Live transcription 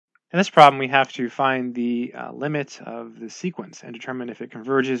In this problem, we have to find the limit of the sequence and determine if it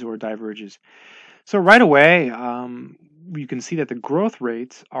converges or diverges. So right away, you can see that the growth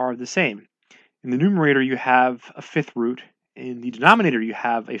rates are the same. In the numerator, you have a fifth root. In the denominator, you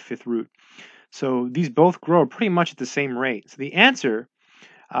have a fifth root. So these both grow pretty much at the same rate. So the answer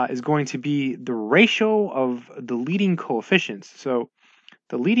is going to be the ratio of the leading coefficients. So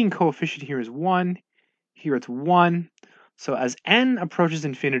the leading coefficient here is 1. Here it's 1. So as n approaches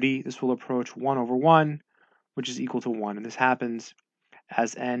infinity, this will approach 1 over 1, which is equal to 1. And this happens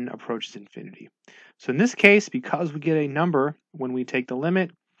as n approaches infinity. So in this case, because we get a number when we take the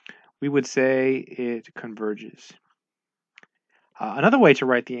limit, we would say it converges. Another way to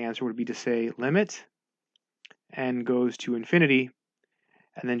write the answer would be to say limit n goes to infinity,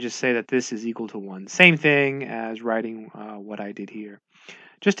 and then just say that this is equal to 1. Same thing as writing what I did here.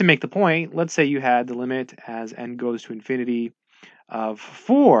 Just to make the point, let's say you had the limit as n goes to infinity of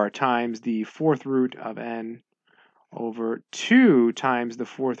 4 times the fourth root of n over 2 times the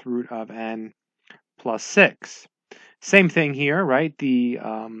fourth root of n plus 6. Same thing here, right? The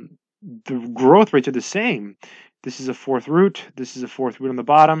growth rates are the same. This is a fourth root. This is a fourth root on the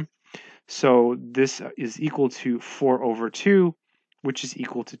bottom. So this is equal to 4 over 2, which is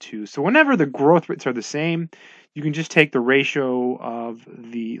equal to 2. So whenever the growth rates are the same, you can just take the ratio of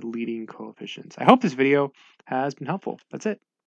the leading coefficients. I hope this video has been helpful. That's it.